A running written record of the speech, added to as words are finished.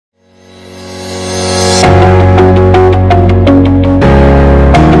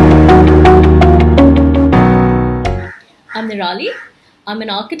Nirali. I'm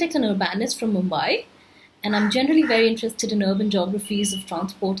an architect and urbanist from Mumbai, and I'm generally very interested in urban geographies of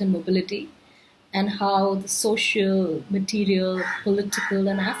transport and mobility and how the social, material, political,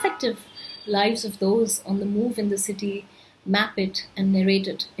 and affective lives of those on the move in the city map it and narrate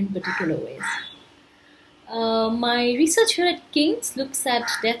it in particular ways. My research here at King's looks at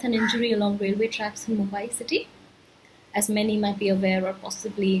death and injury along railway tracks in Mumbai city. As many might be aware or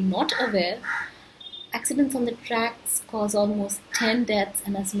possibly not aware, accidents on the tracks cause almost 10 deaths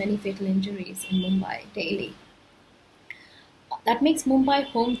and as many fatal injuries in Mumbai daily. That makes Mumbai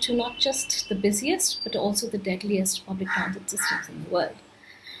home to not just the busiest, but also the deadliest public transit systems in the world.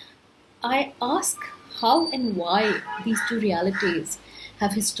 I ask how and why these two realities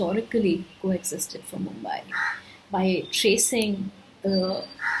have historically coexisted for Mumbai by tracing the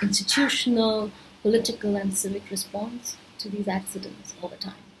institutional, political, and civic response to these accidents over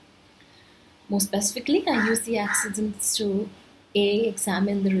time. More specifically, I use the accidents to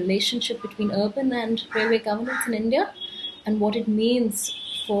examine the relationship between urban and railway governance in India and what it means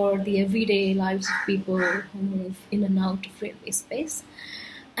for the everyday lives of people who move in and out of railway space,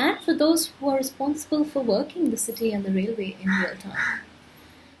 and for those who are responsible for working the city and the railway in real time.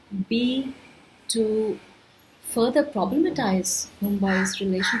 B, to further problematize Mumbai's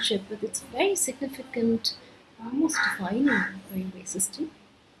relationship with its very significant, almost defining railway system.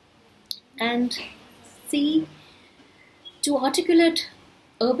 And C, to articulate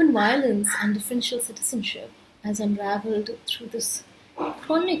urban violence and differential citizenship as unraveled through this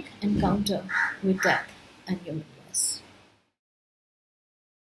chronic encounter with death and human